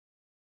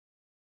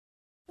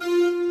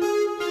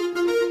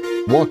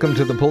Welcome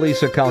to the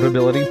Police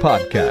Accountability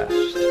Podcast,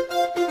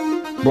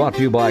 brought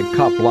to you by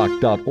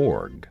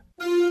copblock.org.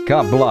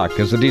 CopBlock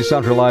is a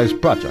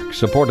decentralized project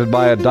supported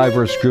by a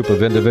diverse group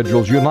of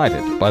individuals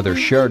united by their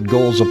shared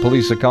goals of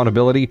police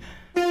accountability,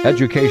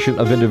 education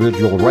of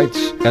individual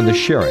rights, and the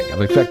sharing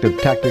of effective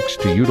tactics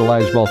to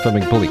utilize while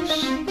filming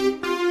police.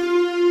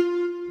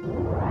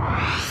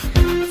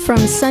 From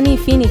sunny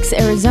Phoenix,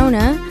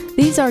 Arizona,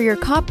 these are your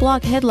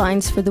CopBlock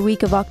headlines for the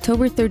week of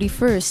October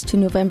 31st to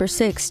November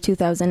 6,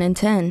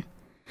 2010.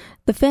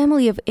 The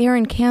family of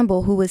Aaron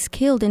Campbell, who was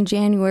killed in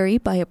January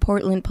by a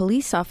Portland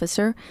police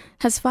officer,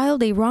 has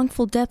filed a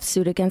wrongful death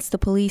suit against the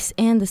police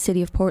and the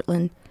city of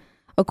Portland.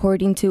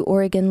 According to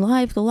Oregon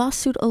Live, the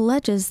lawsuit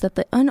alleges that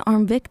the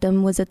unarmed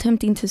victim was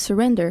attempting to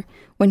surrender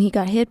when he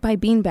got hit by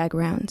beanbag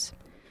rounds.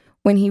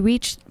 When he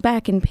reached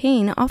back in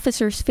pain,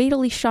 officers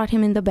fatally shot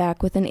him in the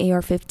back with an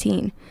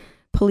AR-15.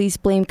 Police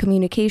blame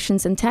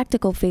communications and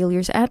tactical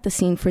failures at the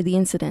scene for the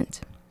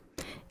incident.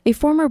 A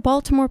former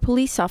Baltimore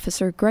police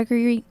officer,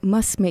 Gregory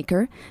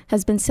Musmaker,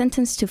 has been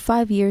sentenced to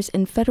 5 years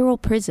in federal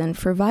prison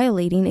for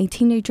violating a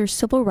teenager's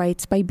civil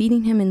rights by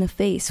beating him in the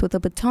face with a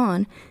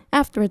baton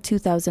after a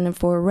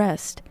 2004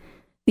 arrest.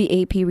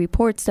 The AP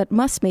reports that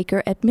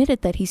Musmaker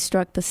admitted that he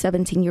struck the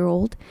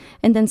 17-year-old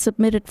and then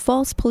submitted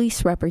false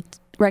police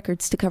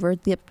records to cover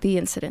the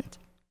incident.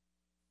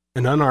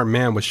 An unarmed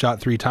man was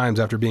shot 3 times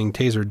after being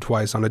tasered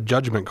twice on a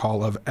judgment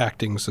call of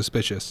acting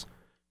suspicious.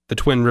 The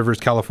Twin Rivers,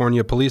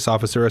 California police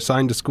officer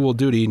assigned to school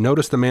duty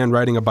noticed the man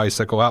riding a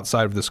bicycle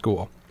outside of the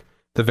school.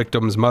 The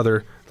victim's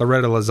mother,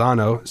 Loretta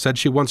Lozano, said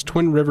she wants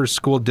Twin Rivers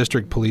School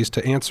District Police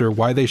to answer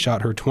why they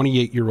shot her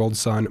 28-year-old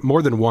son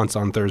more than once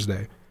on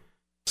Thursday.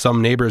 Some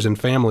neighbors and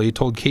family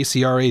told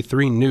KCRA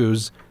 3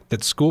 News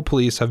that school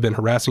police have been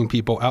harassing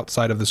people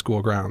outside of the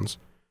school grounds.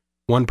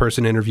 One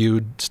person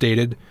interviewed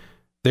stated,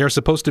 "They are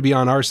supposed to be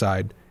on our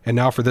side, and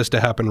now for this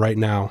to happen right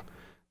now.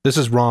 This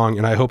is wrong,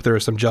 and I hope there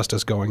is some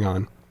justice going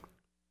on."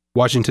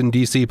 Washington,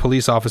 D.C.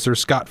 police officer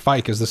Scott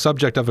Fike is the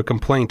subject of a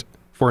complaint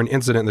for an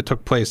incident that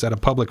took place at a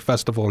public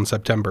festival in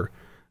September.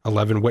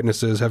 11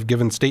 witnesses have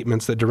given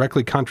statements that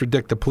directly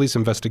contradict the police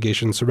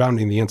investigation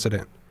surrounding the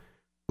incident.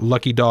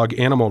 Lucky Dog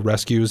Animal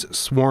Rescue's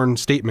sworn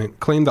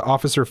statement claimed that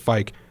Officer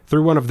Fike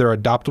threw one of their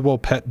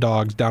adoptable pet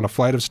dogs down a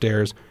flight of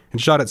stairs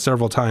and shot it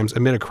several times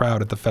amid a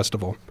crowd at the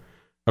festival.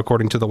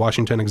 According to the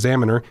Washington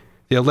Examiner,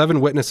 the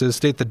 11 witnesses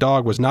state the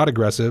dog was not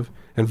aggressive,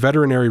 and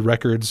veterinary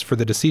records for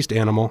the deceased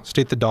animal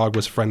state the dog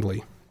was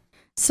friendly.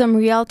 Some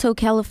Rialto,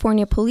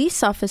 California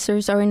police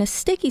officers are in a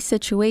sticky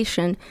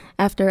situation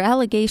after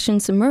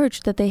allegations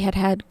emerged that they had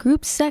had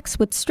group sex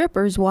with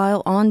strippers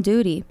while on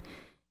duty.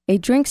 A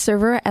drink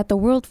server at the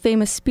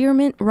world-famous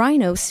Spearmint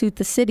Rhino sued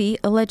the city,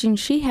 alleging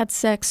she had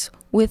sex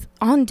with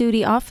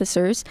on-duty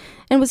officers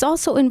and was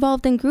also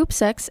involved in group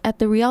sex at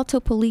the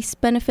Rialto Police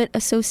Benefit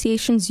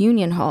Association's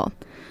Union Hall.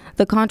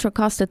 The Contra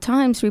Costa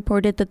Times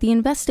reported that the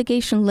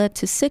investigation led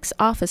to 6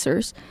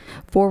 officers.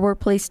 4 were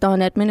placed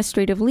on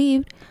administrative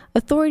leave.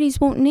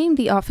 Authorities won't name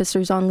the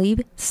officers on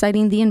leave,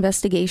 citing the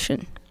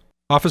investigation.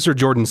 Officer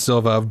Jordan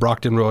Silva of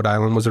Brockton, Rhode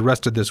Island, was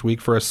arrested this week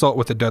for assault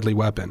with a deadly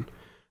weapon.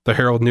 The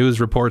Herald News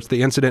reports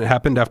the incident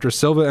happened after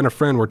Silva and a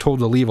friend were told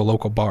to leave a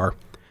local bar.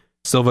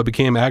 Silva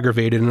became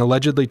aggravated and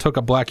allegedly took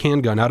a black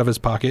handgun out of his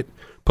pocket,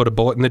 put a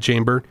bullet in the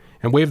chamber,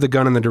 and waved the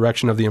gun in the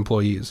direction of the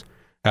employees.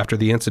 After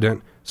the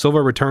incident,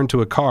 Silva returned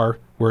to a car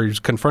where he was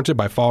confronted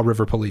by Fall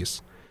River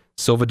police.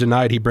 Silva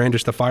denied he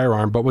brandished the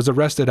firearm but was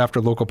arrested after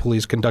local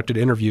police conducted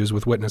interviews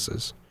with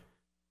witnesses.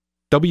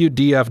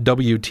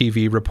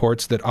 WDFW-TV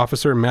reports that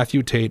Officer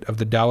Matthew Tate of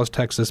the Dallas,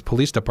 Texas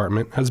Police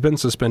Department has been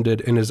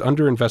suspended and is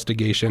under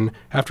investigation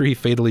after he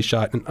fatally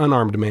shot an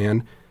unarmed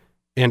man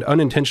and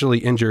unintentionally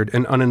injured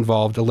an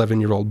uninvolved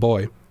 11-year-old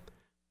boy.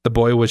 The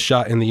boy was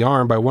shot in the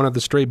arm by one of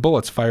the stray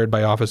bullets fired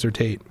by Officer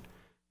Tate.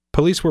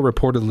 Police were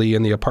reportedly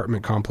in the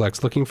apartment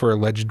complex looking for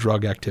alleged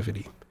drug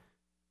activity.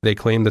 They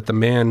claimed that the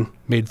man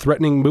made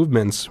threatening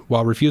movements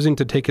while refusing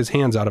to take his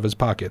hands out of his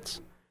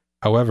pockets.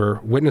 However,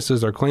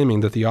 witnesses are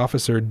claiming that the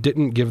officer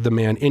didn't give the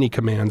man any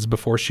commands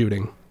before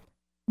shooting.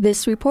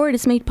 This report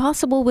is made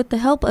possible with the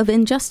help of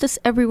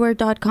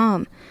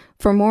InjusticeEverywhere.com.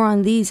 For more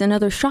on these and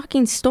other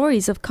shocking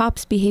stories of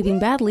cops behaving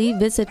badly,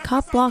 visit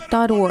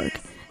copblock.org.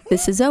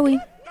 This is Zoe.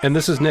 And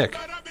this is Nick.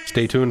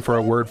 Stay tuned for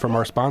a word from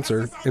our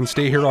sponsor, and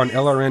stay here on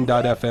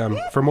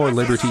LRN.FM for more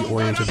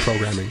liberty-oriented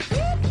programming.